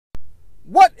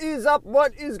is up?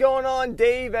 What is going on?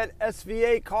 Dave at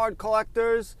SVA Card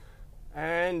Collectors.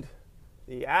 And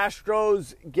the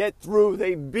Astros get through.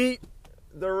 They beat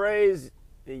the Rays.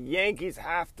 The Yankees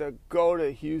have to go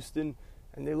to Houston,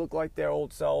 and they look like their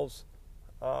old selves.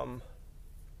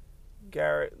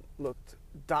 Garrett looked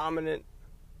dominant.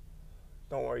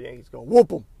 Don't worry, Yankees go whoop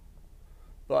them.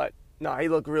 But, no, he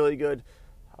looked really good.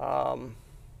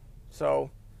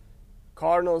 So,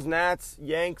 Cardinals, Nats,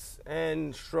 Yanks,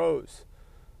 and Stros.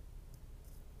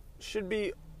 Should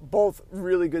be both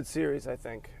really good series, I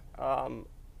think. I'm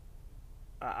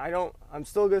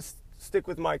still going to stick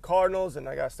with my Cardinals, and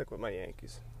I got to stick with my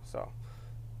Yankees. So,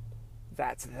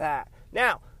 that's that.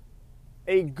 Now,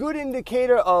 a good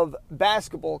indicator of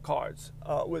basketball cards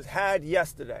was had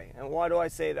yesterday. And why do I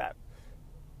say that?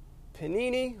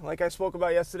 Panini, like I spoke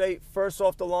about yesterday, first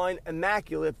off the line,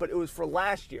 immaculate, but it was for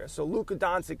last year. So Luka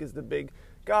Doncic is the big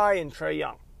guy and Trae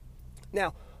Young.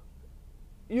 Now,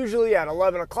 usually at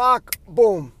 11 o'clock,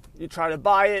 boom, you try to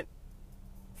buy it.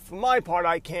 For my part,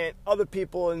 I can't. Other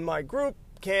people in my group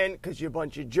can because you're a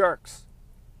bunch of jerks.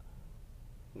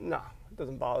 No, it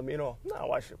doesn't bother me at all. No,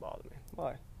 why should it bother me?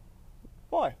 Why?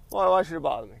 Why should it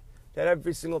bother me? That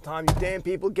every single time you damn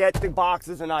people get the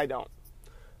boxes and I don't.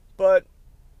 But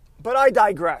I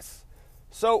digress.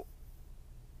 So,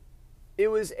 it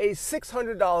was a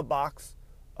 $600 box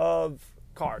of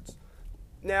cards.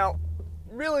 Now,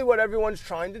 really what everyone's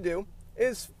trying to do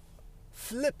is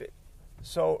flip it.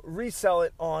 So, resell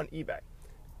it on eBay.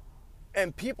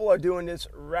 And people are doing this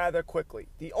rather quickly.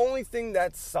 The only thing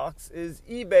that sucks is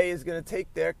eBay is going to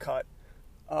take their cut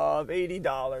of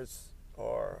 $80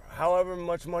 or however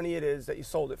much money it is that you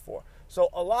sold it for. So,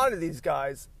 a lot of these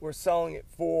guys were selling it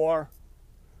for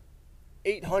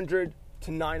 $800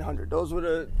 to $900. Those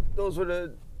were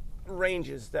the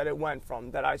ranges that it went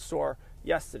from that I saw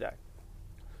yesterday.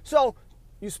 So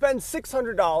you spend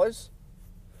 $600,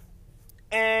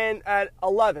 and at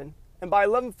 11, and by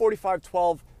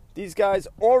 11:45, these guys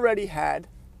already had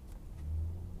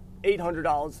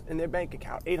 $800 in their bank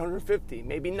account, $850,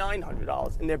 maybe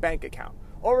 $900 in their bank account,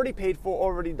 already paid for,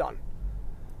 already done.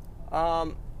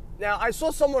 Now I saw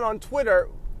someone on Twitter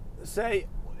say,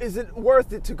 is it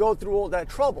worth it to go through all that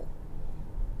trouble?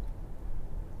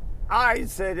 I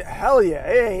said, hell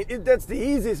yeah, that's the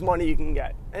easiest money you can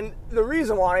get. And the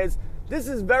reason why is this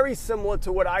is very similar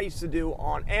to what I used to do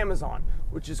on Amazon,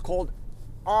 which is called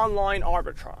online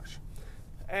arbitrage.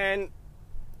 And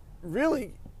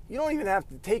really, you don't even have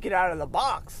to take it out of the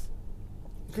box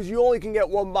because you only can get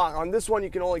one box. On this one,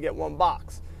 you can only get one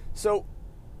box. So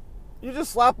you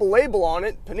just slap a label on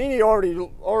it. Panini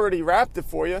already wrapped it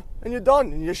for you, and you're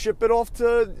done. And you ship it off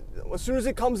to, as soon as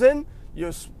it comes in,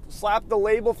 you slap the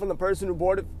label from the person who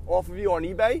bought it off of you on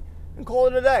eBay and call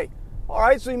it a day. All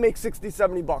right, so you make $60,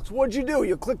 $70. What'd you do?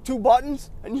 You click 2 buttons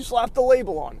and you slap the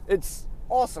label on. It's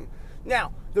awesome.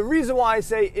 Now, the reason why I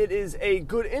say it is a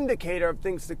good indicator of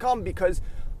things to come because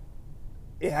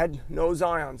it had no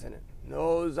Zions in it.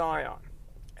 No Zion.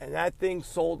 And that thing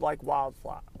sold like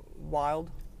wildfire.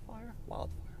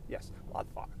 Yes,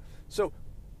 wildfire. So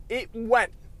it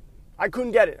went. I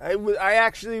couldn't get it. I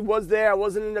actually was there. I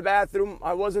wasn't in the bathroom.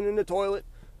 I wasn't in the toilet.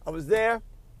 I was there.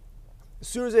 As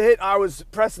soon as it hit, I was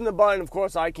pressing the button. Of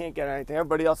course, I can't get anything.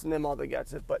 Everybody else in their mother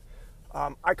gets it, but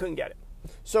I couldn't get it.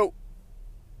 So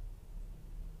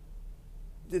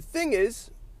the thing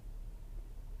is,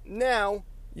 now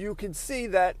you can see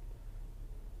that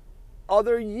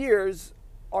other years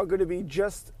are going to be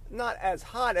just not as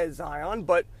hot as Zion,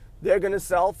 but they're going to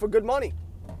sell for good money.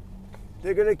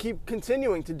 They're going to keep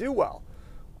continuing to do well,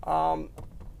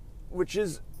 which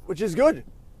is good.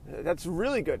 That's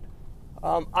really good.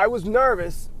 I was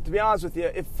nervous, to be honest with you,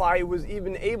 if I was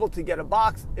even able to get a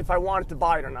box, if I wanted to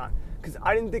buy it or not, because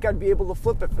I didn't think I'd be able to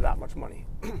flip it for that much money.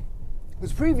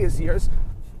 Because previous years,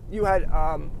 you had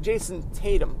Jason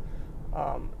Tatum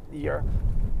year.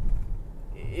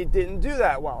 It didn't do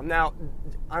that well. Now,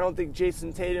 I don't think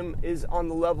Jason Tatum is on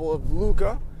the level of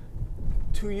Luka.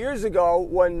 2 years ago,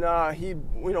 when he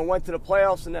went to the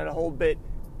playoffs and then a whole bit,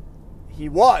 he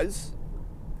was.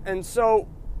 And so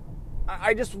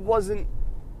I just wasn't,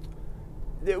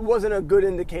 it wasn't a good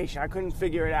indication. I couldn't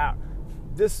figure it out.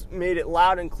 This made it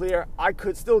loud and clear. I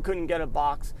still couldn't get a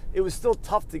box. It was still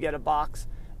tough to get a box.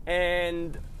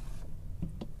 And,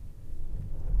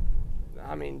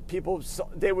 I mean,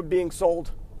 they were being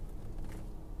sold.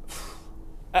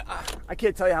 I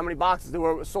can't tell you how many boxes there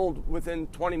were sold within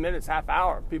 20 minutes, half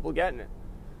hour, people getting it.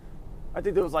 I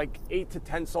think there was like 8 to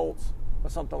 10 solds or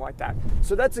something like that.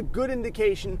 So that's a good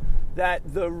indication that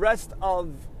the rest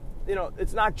of,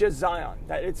 it's not just Zion,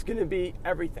 that it's going to be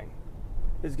everything.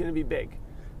 It's going to be big.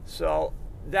 So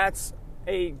that's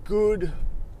a good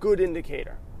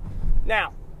indicator.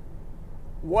 Now,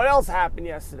 what else happened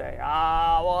yesterday?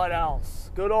 What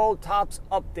else? Good old Topps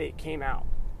Update came out.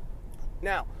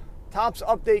 Now, Topps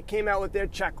Update came out with their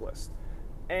checklist.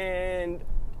 And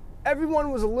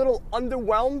everyone was a little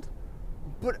underwhelmed,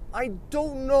 but I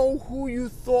don't know who you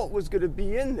thought was going to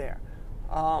be in there.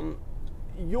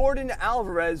 Yordan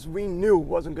Alvarez, we knew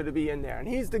wasn't going to be in there, and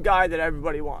he's the guy that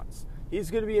everybody wants. He's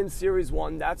going to be in Series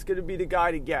 1. That's going to be the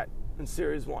guy to get in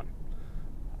Series 1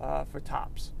 for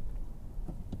Topps.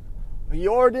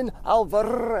 Yordan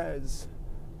Alvarez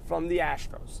from the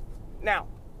Astros. Now,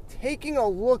 taking a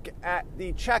look at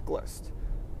the checklist.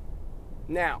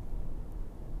 Now,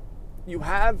 you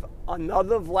have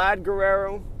another Vlad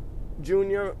Guerrero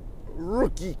Jr.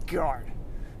 rookie card.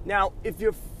 Now, if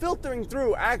you're filtering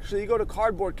through, actually, you go to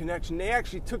Cardboard Connection, they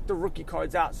actually took the rookie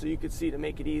cards out so you could see to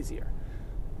make it easier.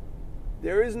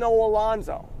 There is no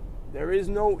Alonso. There is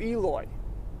no Eloy.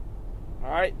 All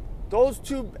right? Those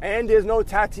two, and there's no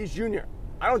Tatis Jr.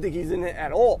 I don't think he's in it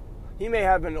at all. He may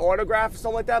have an autograph or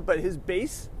something like that, but his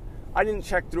base, I didn't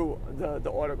check through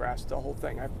the autographs, the whole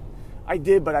thing. I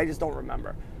did, but I just don't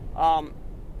remember.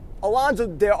 Alonso,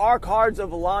 there are cards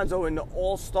of Alonso in the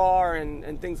All-Star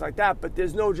and things like that, but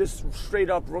there's no just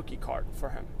straight-up rookie card for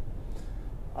him.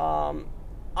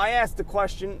 I asked the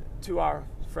question to our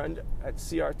friend at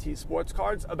CRT Sports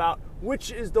Cards about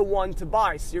which is the one to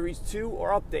buy, Series 2 or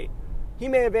Update. He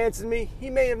may have answered me.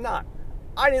 He may have not.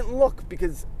 I didn't look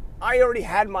because I already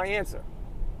had my answer.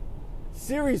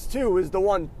 Series 2 is the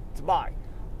one to buy.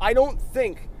 I don't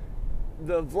think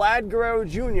the Vlad Guerrero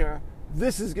Jr.,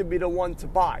 this is going to be the one to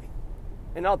buy,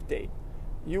 an Update.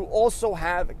 You also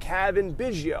have Cavan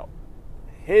Biggio.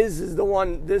 His is the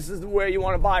one, this is where you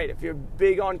want to buy it. If you're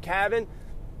big on Cavan,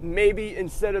 maybe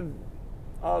instead of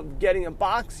getting a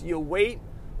box, you wait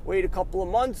a couple of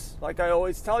months. Like I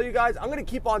always tell you guys, I'm going to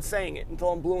keep on saying it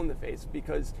until I'm blue in the face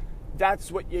because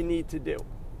that's what you need to do.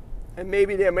 And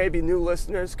maybe there may be new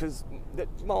listeners because,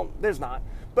 well, there's not.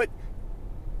 But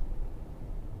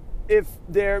if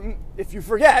you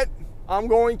forget, I'm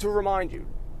going to remind you.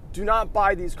 Do not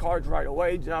buy these cards right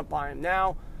away. Do not buy them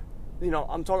now. You know,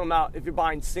 I'm talking about if you're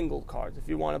buying single cards. If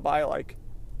you want to buy like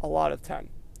a lot of 10,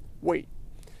 wait.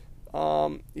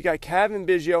 You got Cavan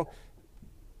Biggio,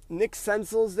 Nick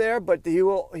Senzel's there, but he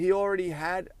already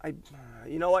had.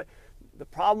 You know what? The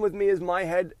problem with me is my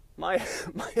head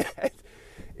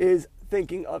is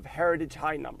thinking of Heritage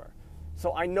High Number.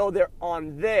 So I know they're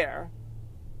on there,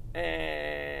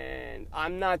 and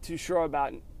I'm not too sure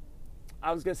about.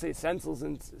 I was gonna say Senzel's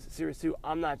in Series 2.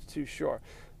 I'm not too sure.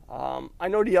 I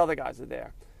know the other guys are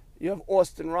there. You have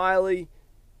Austin Riley,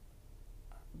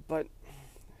 but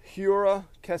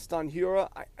Keston Hiura,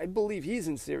 I believe he's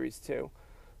in Series 2.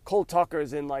 Cole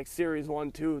Tucker's in like Series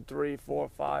 1, 2, 3, 4,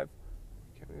 5.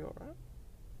 Can we go around?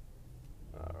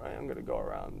 All right, I'm going to go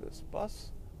around this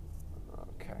bus.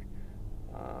 Okay.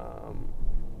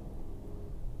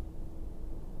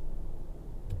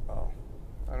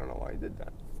 I don't know why I did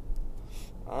that.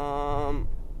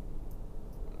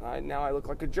 Now I look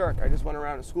like a jerk. I just went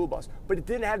around a school bus. But it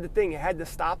didn't have the thing. It had the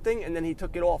stop thing, and then he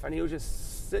took it off, and he was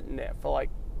just sitting there for like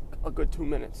a good 2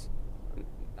 minutes.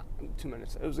 2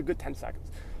 minutes. It was a good 10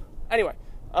 seconds. Anyway,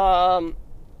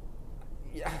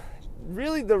 yeah,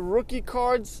 really the rookie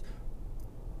cards,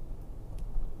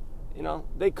 you know,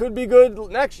 they could be good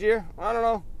next year. I don't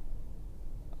know.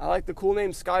 I like the cool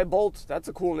name Sky Bolt. That's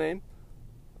a cool name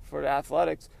for the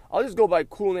Athletics. I'll just go by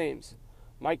cool names.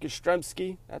 Mike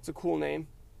Yastrzemski, that's a cool name.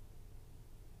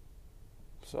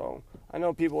 So I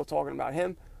know people are talking about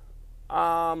him.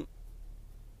 I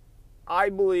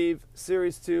believe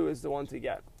Series 2 is the one to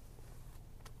get.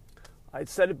 I'd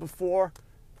said it before,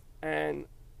 and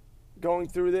going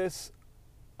through this,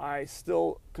 I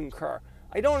still concur.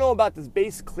 I don't know about this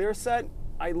base clear set.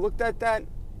 I looked at that.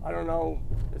 I don't know.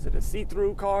 Is it a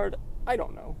see-through card? I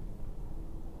don't know.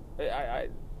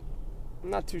 I'm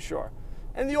not too sure.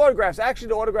 And the autographs. Actually,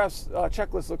 the autographs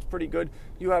checklist looks pretty good.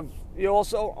 You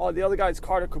also, the other guy's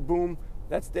Carter Kaboom.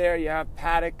 That's there. You have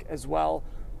Paddock as well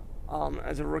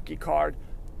as a rookie card.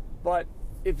 But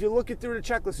if you look through the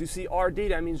checklist, you see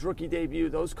RD, that means rookie debut.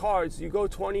 Those cards, you go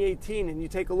 2018 and you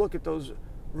take a look at those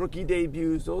rookie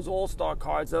debuts, those all-star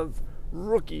cards of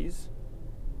rookies,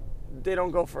 they don't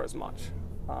go for as much.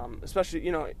 Especially,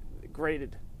 you know,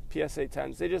 graded PSA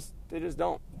 10s. They just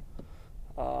don't.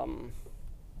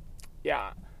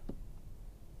 Yeah.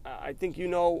 I think you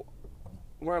know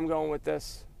where I'm going with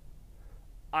this.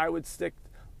 I would stick.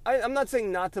 I'm not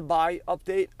saying not to buy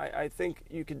Update. I think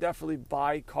you could definitely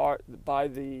buy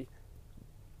the.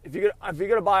 If you're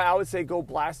gonna buy, I would say go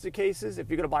blaster cases. If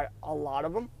you're gonna buy a lot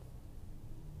of them,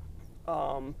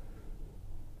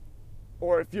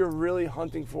 Or if you're really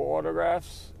hunting for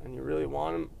autographs and you really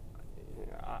want them,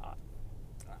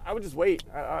 I would just wait.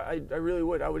 I really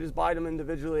would. I would just buy them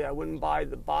individually. I wouldn't buy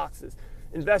the boxes.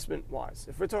 Investment-wise,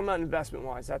 if we're talking about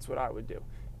investment-wise, that's what I would do.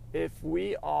 If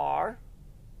we are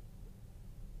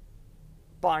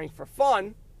buying for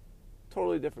fun,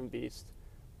 totally different beast.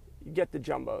 You get the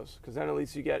jumbos, because then at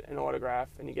least you get an autograph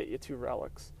and you get your 2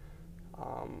 relics.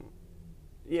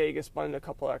 Yeah, you can spend a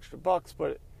couple extra bucks,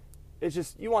 but it's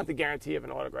just, you want the guarantee of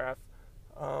an autograph.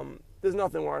 There's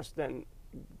nothing worse than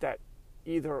that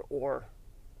either or.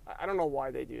 I don't know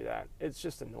why they do that. It's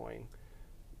just annoying.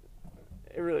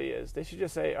 It really is. They should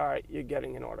just say, all right, you're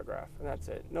getting an autograph, and that's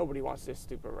it. Nobody wants their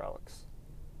stupid relics.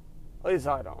 At least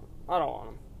I don't. I don't want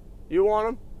them. You want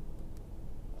them?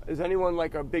 Is anyone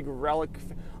like a big relic?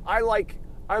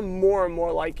 I'm more and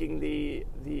more liking the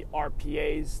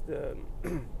RPAs,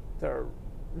 the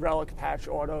relic patch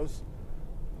autos.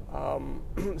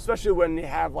 Especially when they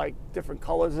have like different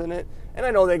colors in it. And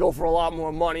I know they go for a lot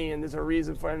more money, and there's a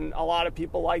reason for it, and a lot of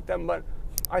people like them, but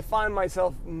I find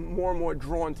myself more and more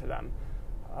drawn to them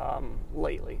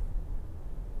lately.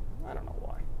 I don't know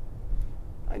why.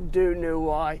 I do know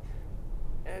why.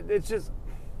 It's just,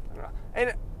 I don't know.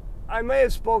 And I may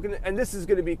have spoken, and this is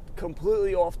going to be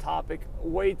completely off topic,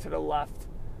 way to the left,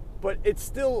 but it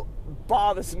still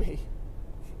bothers me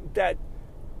that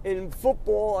in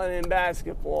football and in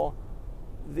basketball,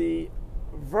 the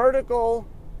vertical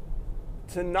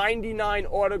to 99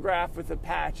 autograph with a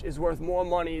patch is worth more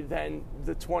money than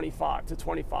the 25 to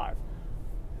 25.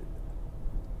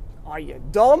 Are you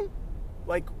dumb?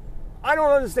 Like, I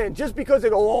don't understand. Just because they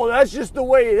go, oh, that's just the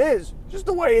way it is. Just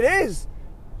the way it is.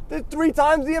 There's 3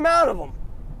 times the amount of them.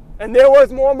 And they're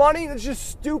worth more money? It's just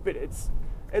stupid.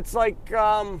 It's like,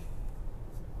 I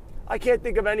can't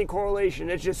think of any correlation.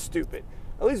 It's just stupid.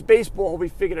 At least baseball, we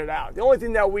figured it out. The only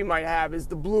thing that we might have is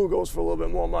the blue goes for a little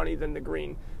bit more money than the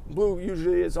green. Blue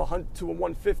usually is to a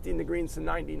 150 and the green's to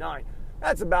 99.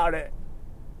 That's about it.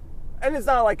 And it's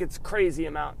not like it's crazy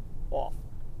amount off.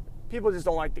 People just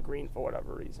don't like the green for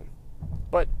whatever reason.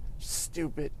 But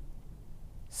stupid.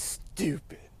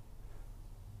 Stupid.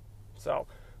 So,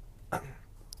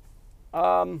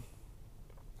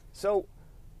 so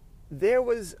there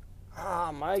was,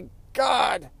 oh my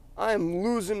God, I am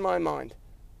losing my mind.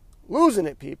 Losing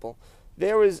it, people.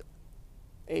 There was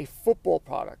a football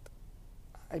product.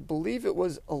 I believe it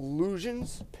was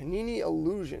Illusions, Panini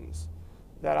Illusions,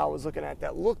 that I was looking at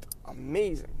that looked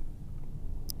amazing.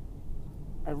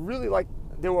 I really liked,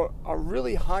 they were a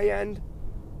really high-end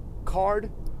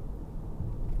card.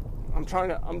 I'm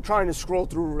trying to scroll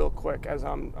through real quick as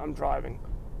I'm driving.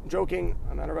 I'm joking,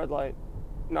 I'm at a red light.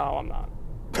 No, I'm not.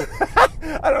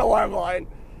 I don't know why I'm lying.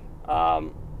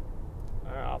 I'll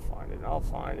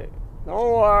find it.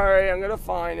 Don't worry, I'm going to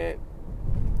find it.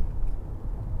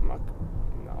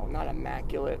 No, not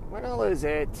immaculate. What hell is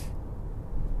it?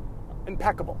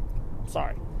 Impeccable.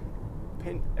 Sorry.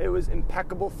 It was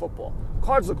Impeccable Football.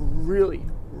 Cards look really,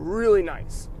 really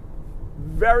nice.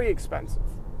 Very expensive.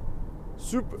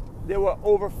 They were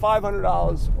over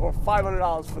 $500 or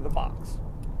 $500 for the box.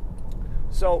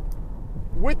 So,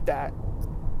 with that,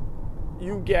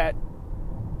 you get,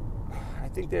 I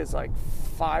think there's like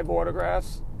 5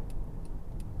 autographs.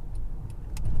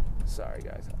 Sorry,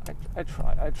 guys. I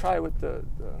try with the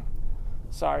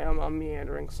sorry, I'm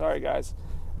meandering. Sorry, guys.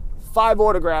 5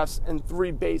 autographs and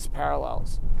 3 base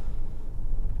parallels.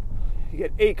 You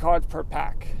get 8 cards per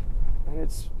pack.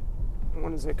 And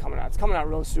when is it coming out? It's coming out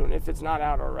real soon, if it's not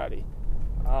out already.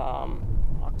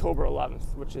 October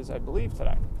 11th, which is, I believe,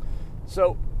 today.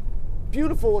 So,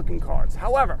 beautiful looking cards.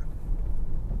 However,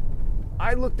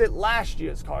 I looked at last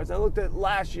year's cards. I looked at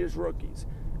last year's rookies.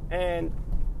 And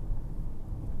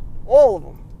all of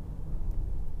them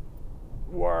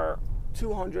were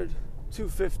 $200,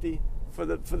 $250 for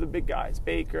the big guys.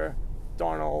 Baker,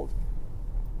 Darnold,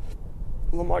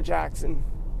 Lamar Jackson.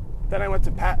 Then I went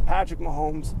to Patrick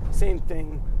Mahomes. Same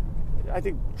thing. I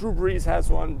think Drew Brees has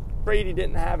one. Brady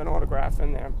didn't have an autograph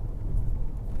in there.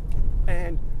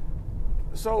 And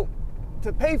so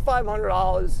to pay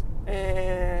 $500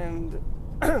 and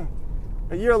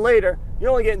a year later, you're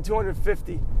only getting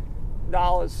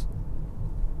 $250.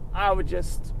 I would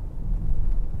just,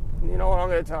 you know what I'm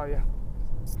going to tell you.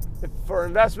 If for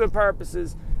investment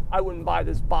purposes, I wouldn't buy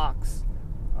this box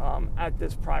at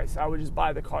this price. I would just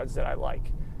buy the cards that I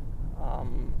like.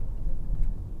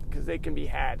 Because they can be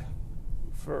had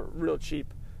for real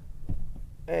cheap.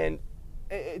 And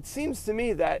it seems to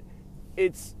me that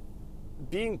it's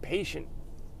being patient.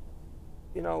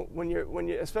 You know, when you're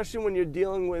especially when you're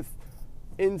dealing with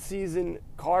in-season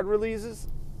card releases,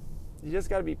 you just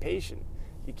got to be patient.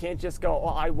 You can't just go, oh,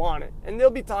 I want it. And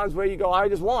there'll be times where you go, I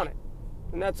just want it.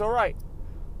 And that's all right.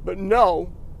 But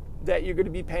know that you're going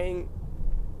to be paying,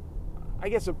 I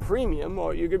guess, a premium,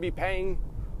 or you're going to be paying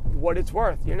what it's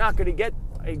worth. You're not going to get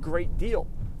a great deal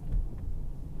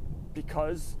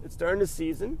because it's during the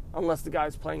season, unless the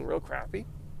guy's playing real crappy.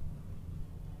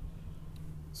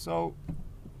 So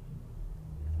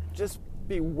just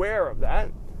beware of that.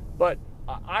 But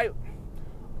I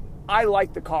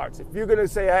like the cards. If you're going to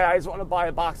say, hey, I just want to buy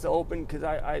a box to open because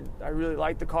I really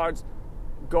like the cards,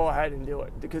 go ahead and do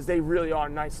it, because they really are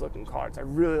nice looking cards. I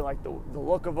really like the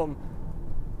look of them.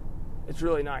 It's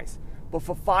really nice. But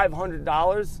for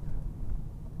 $500,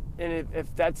 and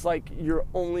if that's like your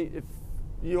only, if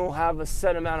you don't have a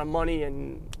set amount of money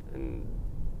and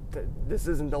this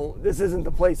isn't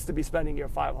the place to be spending your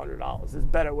 $500. There's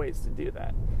better ways to do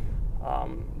that.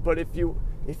 But if you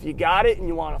got it and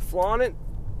you want to flaunt it,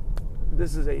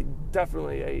 this is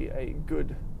definitely a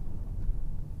good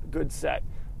set.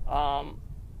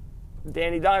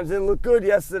 Danny Dimes didn't look good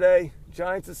yesterday.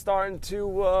 Giants are starting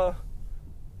to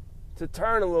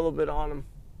turn a little bit on him.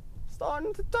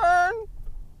 Starting to turn.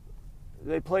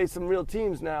 They play some real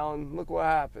teams now, and look what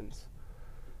happens.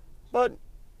 But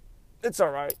it's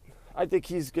all right. I think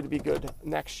he's going to be good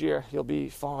next year. He'll be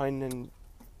fine, and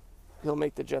he'll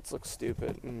make the Jets look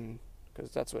stupid, because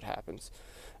that's what happens.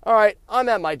 All right, I'm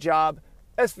at my job.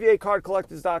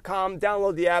 SVAcardcollectors.com.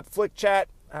 Download the app, Flick Chat,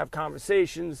 have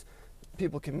conversations.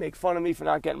 People can make fun of me for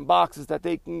not getting boxes that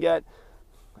they can get.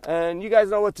 And you guys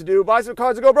know what to do. Buy some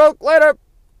cards and go broke. Later.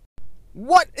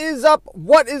 What is up?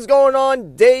 What is going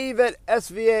on? Dave at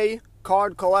SVA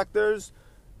Card Collectors.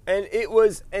 And it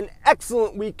was an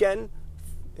excellent weekend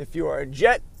if you are a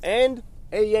Jet and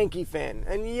a Yankee fan.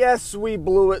 And yes, we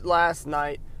blew it last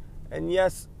night. And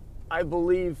yes, I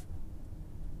believe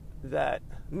that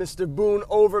Mr. Boone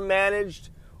overmanaged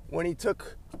when he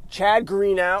took Chad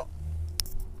Green out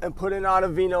and put in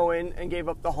Ottavino in and gave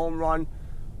up the home run.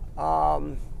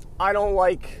 I don't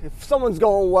like, if someone's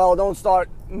going well, don't start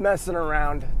messing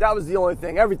around. That was the only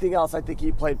thing. Everything else, I think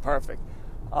he played perfect.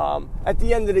 At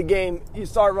the end of the game, you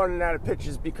start running out of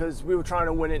pitches because we were trying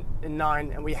to win it in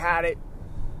 9, and we had it.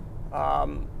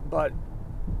 But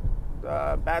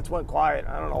bats went quiet.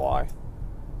 I don't know why.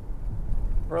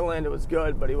 Verlander was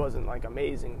good, but he wasn't, like,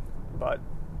 amazing. But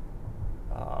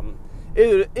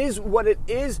it is what it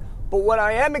is. But what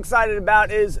I am excited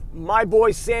about is my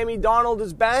boy Sammy Darnold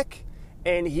is back,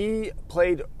 and he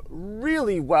played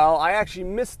really well. I actually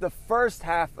missed the first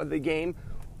half of the game.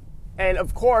 And,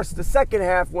 of course, the second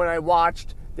half when I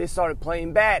watched, they started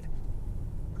playing bad.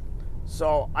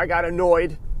 So I got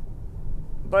annoyed.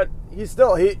 But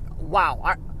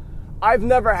wow. I've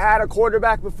never had a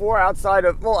quarterback before outside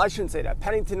of, well, I shouldn't say that.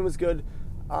 Pennington was good,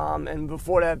 and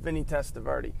before that, Vinny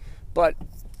Testaverde. But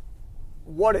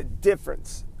what a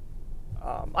difference.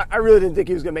 I really didn't think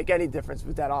he was going to make any difference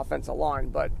with that offensive line.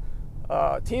 But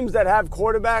teams that have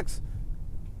quarterbacks,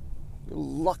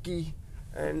 lucky.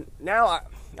 And now,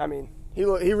 I mean, he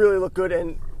really looked good.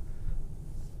 And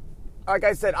like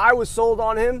I said, I was sold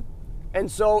on him. And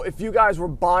so if you guys were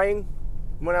buying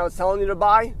when I was telling you to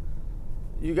buy,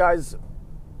 you guys,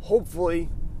 hopefully,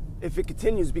 if it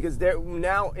continues, because they're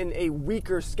now in a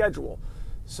weaker schedule.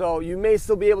 So you may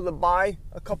still be able to buy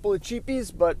a couple of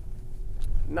cheapies, but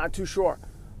not too sure.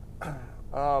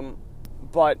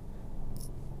 But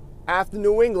after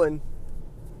New England,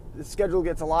 the schedule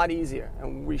gets a lot easier,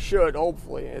 and we should,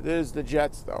 hopefully, it is the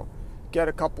Jets, though, get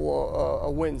a couple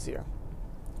of wins here.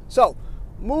 So,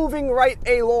 moving right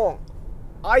along,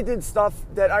 I did stuff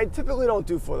that I typically don't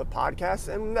do for the podcast,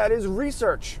 and that is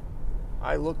research.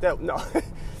 I looked at, no,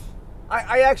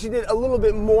 I actually did a little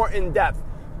bit more in depth,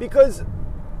 because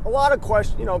a lot of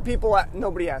questions,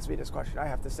 nobody asked me this question. I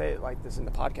have to say it like this in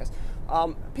the podcast.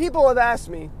 People have asked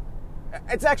me,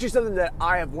 it's actually something that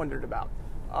I have wondered about.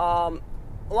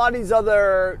 A lot of these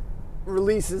other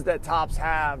releases that Topps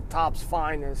have, Topps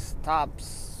Finest,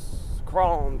 Topps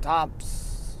Chrome,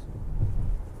 Topps,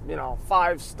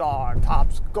 5-star,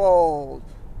 Topps Gold,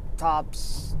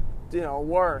 Topps,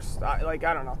 worst. I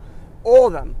don't know. All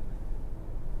of them.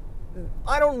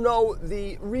 I don't know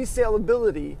the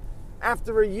resaleability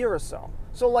after a year or so.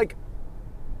 So,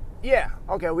 yeah,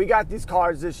 okay, we got these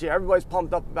cards this year. Everybody's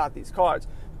pumped up about these cards.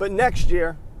 But next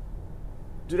year,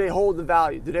 do they hold the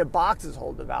value? Do their boxes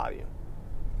hold the value?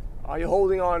 Are you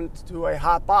holding on to a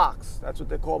hot box? That's what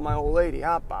they call my old lady,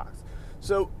 hot box.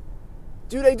 So,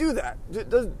 do they do that?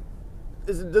 Does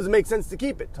it make sense to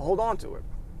keep it, to hold on to it?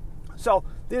 So,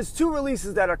 there's 2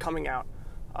 releases that are coming out.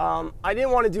 I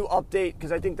didn't want to do update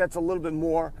because I think that's a little bit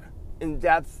more in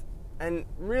depth. And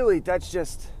really, that's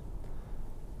just,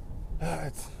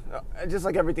 it's just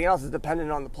like everything else is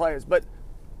dependent on the players. But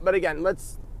again,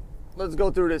 let's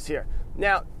go through this here.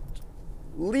 Now,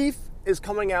 Leaf is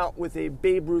coming out with a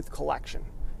Babe Ruth collection,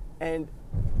 and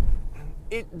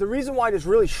the reason why this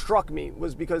really struck me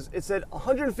was because it said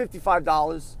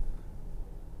 $155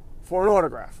 for an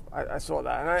autograph. I saw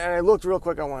that, and I looked real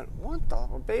quick. I went, what the?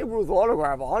 A Babe Ruth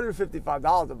autograph,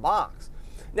 $155 a box.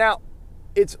 Now,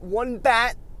 it's one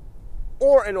bat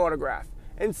or an autograph.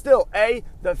 And still,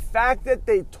 the fact that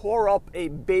they tore up a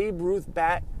Babe Ruth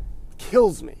bat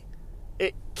kills me.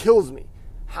 It kills me.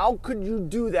 How could you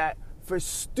do that for a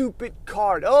stupid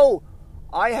card? Oh,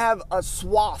 I have a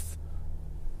swath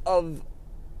of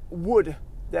wood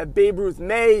that Babe Ruth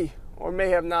may or may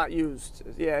have not used.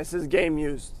 Yeah, it says game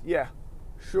used. Yeah,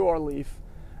 sure, Leaf.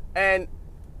 And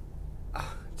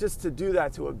just to do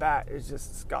that to a bat is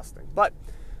just disgusting. But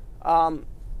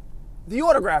the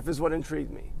autograph is what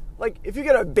intrigued me. Like, if you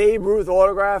get a Babe Ruth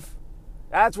autograph,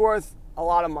 that's worth a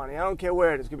lot of money. I don't care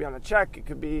where it is. It could be on a check. It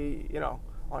could be,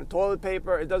 on toilet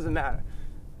paper. It doesn't matter.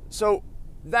 So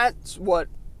that's what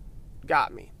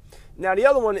got me. Now, the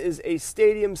other one is a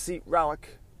stadium seat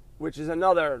relic, which is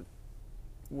another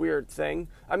weird thing.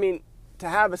 I mean, to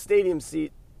have a stadium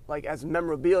seat, like, as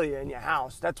memorabilia in your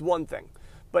house, that's one thing.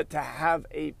 But to have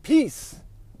a piece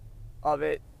of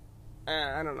it,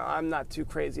 I don't know. I'm not too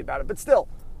crazy about it. But still,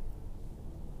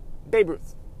 Babe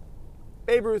Ruth.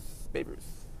 Babe Ruth, Babe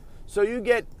Ruth. So you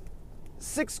get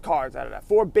 6 cards out of that,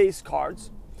 4 base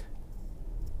cards.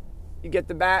 You get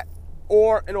the bat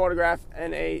or an autograph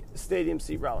and a stadium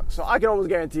seat relic. So I can almost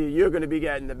guarantee you're going to be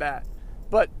getting the bat.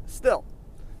 But still,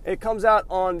 it comes out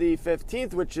on the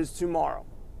 15th, which is tomorrow.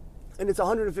 And it's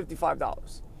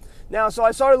 $155. Now, so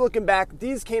I started looking back.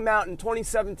 These came out in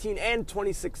 2017 and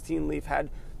 2016. Leaf had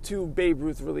 2 Babe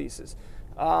Ruth releases.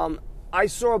 I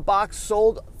saw a box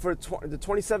sold for the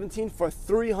 2017 for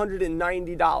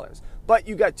 $390, but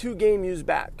you got 2 game-used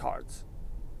bat cards.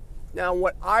 Now,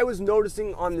 what I was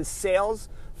noticing on the sales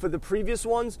for the previous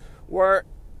ones were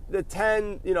the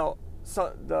 10,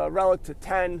 the relic to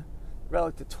 10,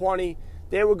 relic to 20.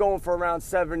 They were going for around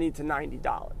 $70 to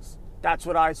 $90. That's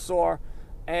what I saw.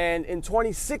 And in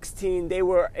 2016, they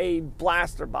were a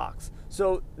blaster box.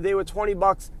 So they were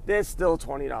 $20. They're still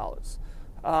 $20.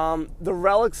 The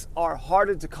relics are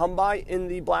harder to come by in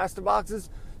the blaster boxes,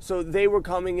 so they were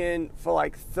coming in for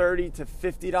like $30 to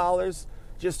 $50,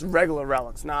 just regular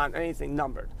relics, not anything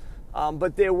numbered.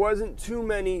 But there wasn't too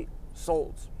many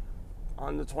sold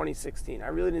on the 2016. I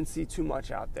really didn't see too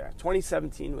much out there.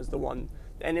 2017 was the one,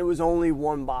 and it was only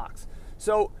 1 box.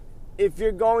 So if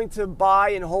you're going to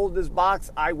buy and hold this box,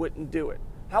 I wouldn't do it.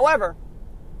 However,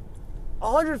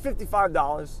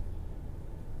 $155,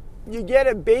 you get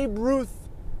a Babe Ruth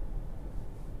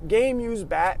game-used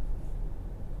bat,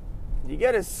 you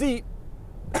get a seat,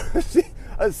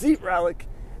 a seat relic,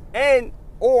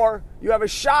 or you have a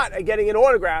shot at getting an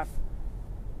autograph.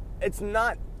 It's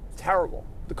not terrible.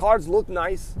 The cards look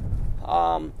nice,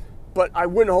 but I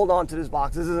wouldn't hold on to this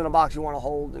box. This isn't a box you want to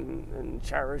hold and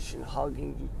cherish and hug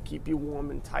and keep you warm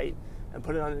and tight and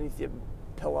put it underneath your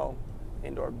pillow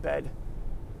and or bed.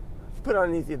 If you put it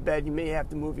underneath your bed, you may have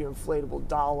to move your inflatable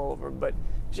doll over, but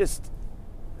just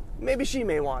maybe she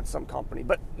may want some company,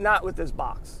 but not with this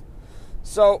box.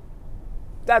 So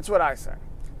that's what I say.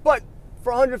 But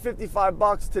for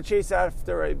 $155 to chase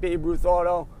after a Babe Ruth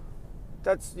auto,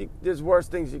 there's worse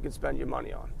things you can spend your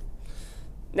money on.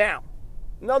 Now,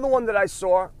 another one that I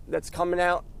saw that's coming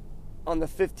out on the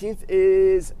 15th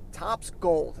is Topps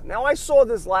Gold. Now, I saw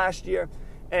this last year,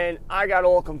 and I got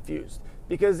all confused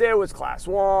because there was Class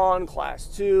 1, Class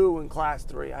 2, and Class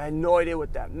 3. I had no idea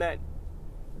what that meant.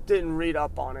 Didn't read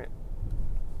up on it,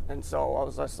 and so I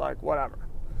was just like, whatever.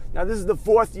 Now, this is the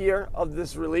 4th year of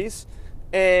this release,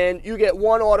 and you get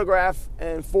 1 autograph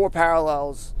and 4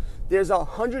 parallels. There's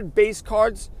 100 base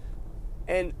cards,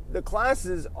 and the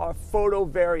classes are photo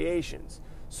variations.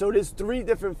 So there's 3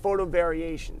 different photo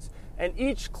variations, and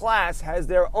each class has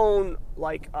their own,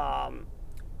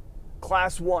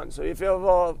 Class 1. So if you have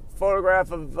a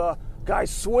photograph of a guy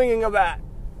swinging a bat,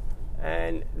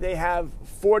 and they have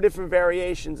 4 different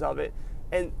variations of it,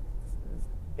 and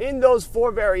in those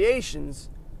 4 variations,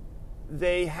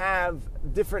 they have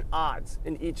different odds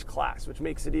in each class, which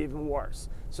makes it even worse.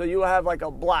 So you have like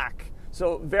a black.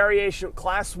 So variation,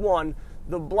 Class 1,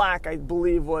 the black, I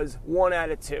believe, was 1 out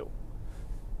of 2.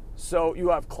 So you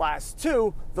have Class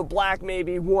 2, the black may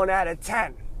be 1 out of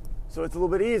 10. So it's a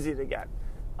little bit easy to get.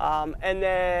 And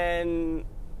then,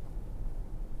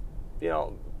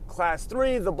 Class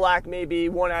 3, the black may be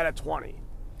 1 out of 20.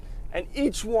 And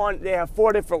each one, they have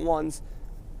 4 different ones.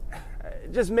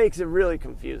 It just makes it really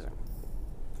confusing.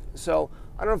 So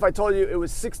I don't know if I told you, it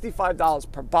was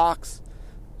 $65 per box.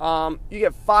 You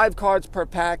get 5 cards per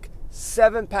pack,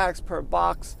 7 packs per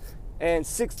box, and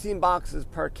 16 boxes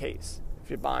per case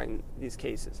if you're buying these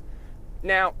cases.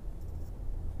 Now,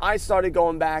 I started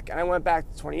going back, and I went back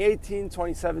to 2018,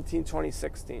 2017,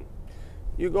 2016.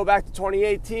 You go back to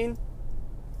 2018,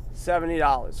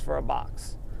 $70 for a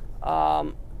box.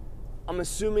 I'm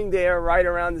assuming they're right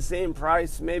around the same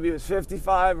price. Maybe it was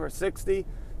 55 or 60.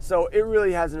 So it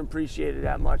really hasn't appreciated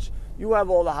that much. You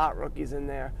have all the hot rookies in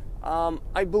there.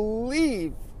 I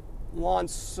believe Juan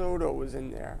Soto was in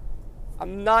there.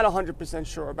 I'm not 100%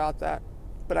 sure about that,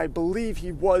 but I believe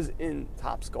he was in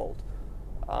Topps Gold.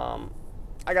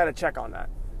 I got to check on that.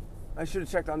 I should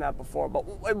have checked on that before,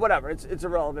 but whatever. It's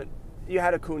irrelevant. You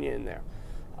had Acuna in there.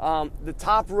 The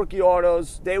top rookie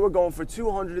autos, they were going for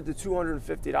 $200 to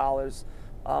 $250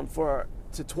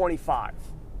 to 25.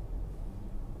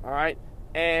 All right?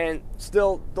 And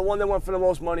still, the one that went for the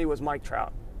most money was Mike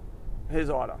Trout, his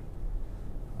auto.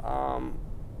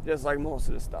 Just like most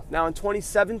of the stuff. Now, in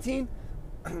 2017,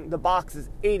 the box is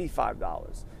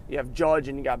 $85. You have Judge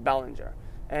and you got Bellinger.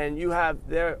 And you have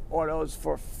their autos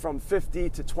from 50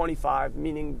 to 25,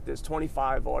 meaning there's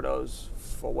 25 autos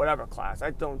for whatever class. I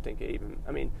don't think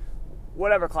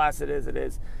whatever class it is,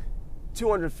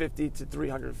 $250 to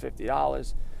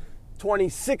 $350.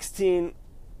 2016,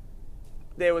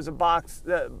 there was a box,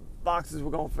 the boxes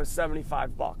were going for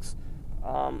 $75.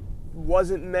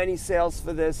 Wasn't many sales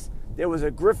for this. There was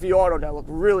a Griffey auto that looked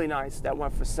really nice that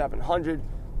went for $700,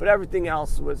 but everything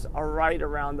else was right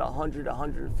around the $100 to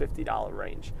 $150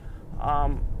 range.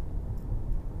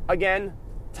 Again,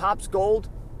 Topps Gold,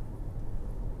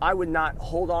 I would not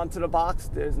hold on to the box.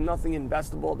 There's nothing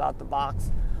investable about the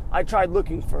box. I tried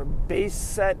looking for base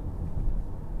set,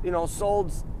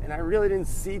 solds, and I really didn't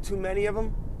see too many of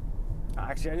them.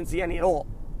 Actually, I didn't see any at all.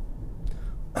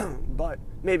 But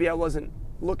maybe I wasn't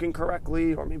looking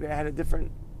correctly, or maybe I had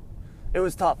it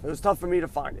was tough. It was tough for me to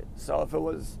find it. So if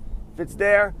it's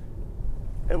there,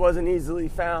 it wasn't easily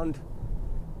found,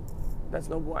 that's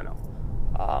no bueno.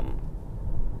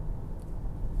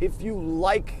 If you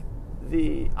like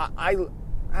I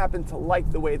happen to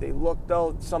like the way they look,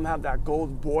 though. Some have that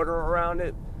gold border around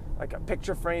it, like a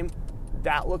picture frame.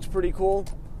 That looks pretty cool.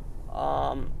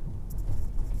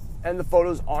 And the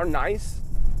photos are nice.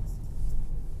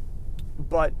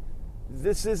 But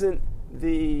this isn't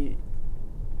the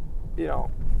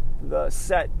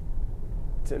set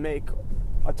to make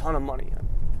a ton of money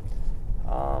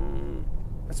in.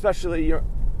 Especially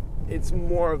it's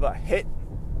more of a hit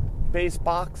base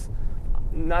box.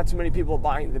 Not too many people are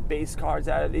buying the base cards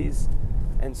out of these,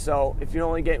 and so if you're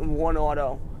only getting one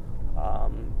auto,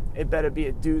 it better be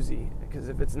a doozy, because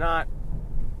if it's not,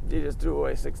 you just threw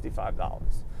away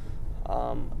 $65.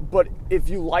 But if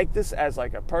you like this as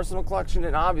like a personal collection,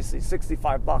 then obviously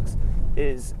 $65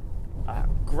 is a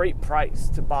great price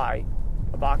to buy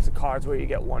a box of cards where you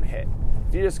get one hit.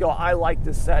 If you just go, I like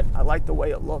this set, I like the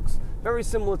way it looks, very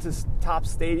similar to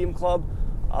Topps Stadium Club.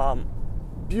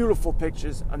 Beautiful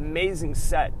pictures, amazing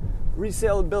set.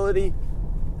 Resaleability,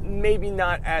 maybe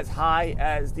not as high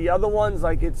as the other ones.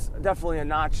 Like, it's definitely a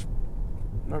notch,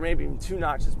 or maybe even 2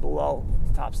 notches below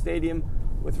Topps Stadium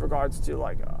with regards to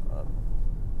like a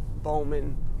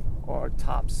Bowman or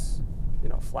Topps,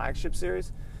 flagship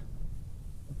series.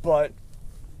 But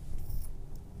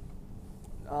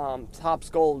Topps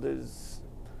Gold is,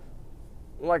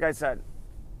 like I said,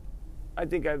 I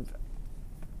think I've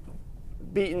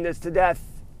beaten this to death.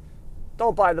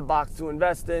 Don't buy the box to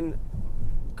invest in.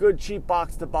 Good cheap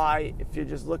box to buy if you're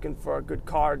just looking for good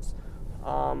cards.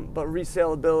 But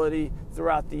resaleability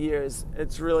throughout the years,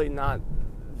 it's really not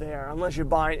there unless you're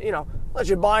buying, an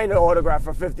autograph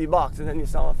for $50 and then you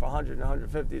sell it for $100 and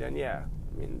 $150. Then yeah,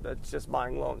 that's just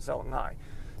buying low and selling high.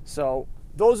 So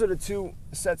those are the 2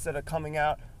 sets that are coming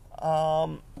out.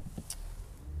 I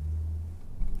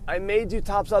may do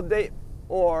Topps Update,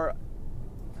 or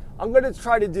I'm going to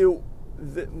try to do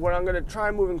what I'm going to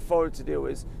try moving forward to do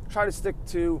is try to stick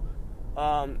to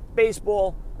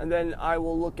baseball, and then I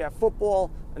will look at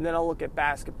football, and then I'll look at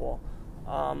basketball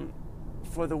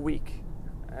for the week.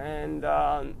 And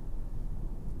I'll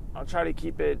try to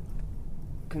keep it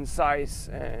concise,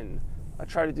 and I'll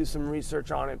try to do some research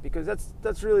on it, because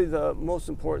that's really the most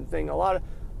important thing. A lot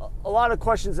of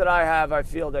questions that I have, I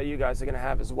feel that you guys are going to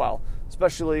have as well,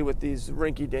 especially with these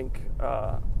rinky-dink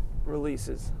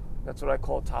releases. That's what I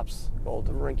call Topps Gold,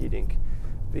 the rinky-dink,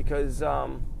 because I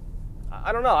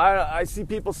don't know. I see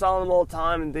people selling them all the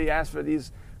time, and they ask for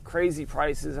these crazy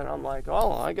prices, and I'm like,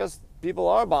 oh, I guess people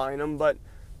are buying them. But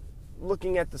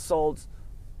looking at the solds,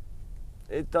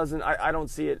 it doesn't. I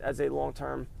don't see it as a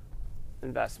long-term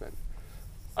investment.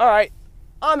 All right,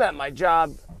 I'm at my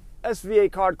job,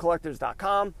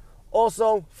 svacardcollectors.com.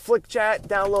 Also, Flick Chat,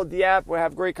 download the app. We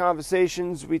have great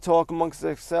conversations. We talk amongst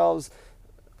ourselves,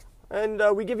 and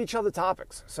we give each other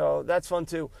topics. So that's fun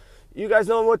too. You guys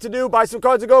know what to do. Buy some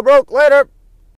cards and go broke. Later.